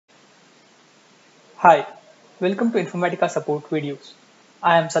Hi, welcome to Informatica support videos.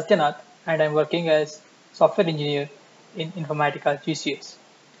 I am Satyanath and I am working as software engineer in Informatica GCS.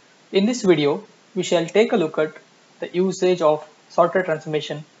 In this video, we shall take a look at the usage of sorted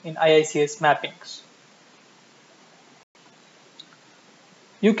transformation in IICS mappings.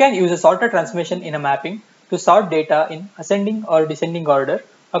 You can use a sorted transformation in a mapping to sort data in ascending or descending order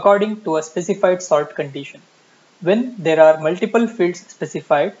according to a specified sort condition. When there are multiple fields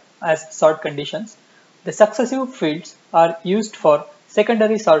specified as sort conditions, the successive fields are used for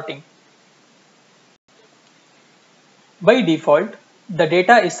secondary sorting. By default, the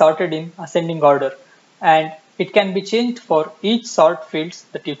data is sorted in ascending order and it can be changed for each sort fields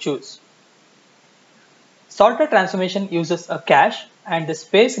that you choose. Sorted transformation uses a cache and the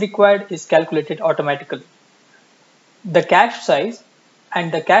space required is calculated automatically. The cache size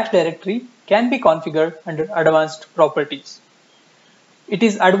and the cache directory can be configured under advanced properties. It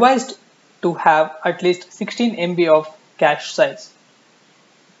is advised to have at least 16 MB of cache size.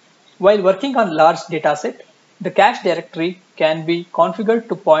 While working on large dataset, the cache directory can be configured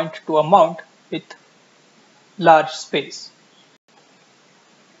to point to a mount with large space.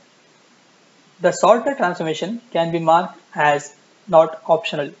 The sorted transformation can be marked as not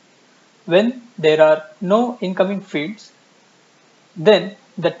optional. When there are no incoming fields, then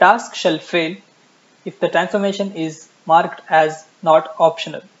the task shall fail if the transformation is marked as not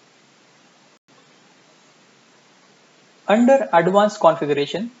optional. Under advanced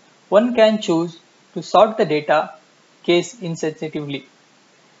configuration, one can choose to sort the data case insensitively.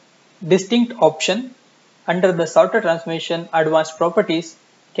 Distinct option under the sorted transformation advanced properties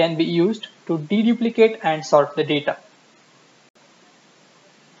can be used to deduplicate and sort the data.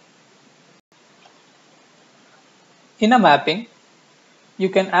 In a mapping, you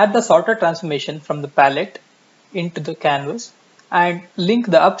can add the sorted transformation from the palette into the canvas and link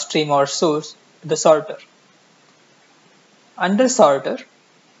the upstream or source to the sorter. Under sort,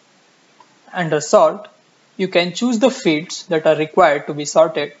 you can choose the fields that are required to be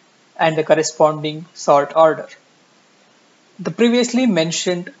sorted and the corresponding sort order. The previously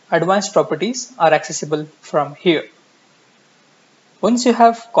mentioned advanced properties are accessible from here. Once you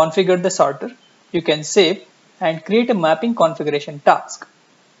have configured the sorter, you can save and create a mapping configuration task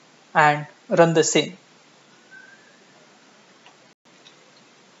and run the same.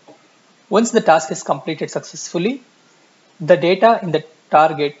 Once the task is completed successfully, the data in the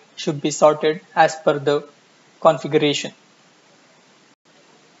target should be sorted as per the configuration.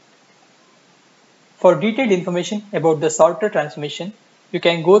 For detailed information about the sorter transformation, you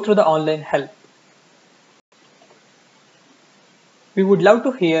can go through the online help. We would love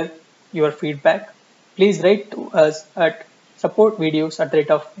to hear your feedback. Please write to us at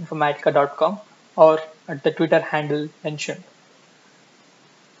supportvideos@informatica.com or at the Twitter handle mentioned.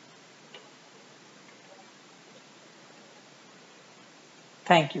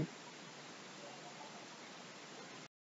 Thank you.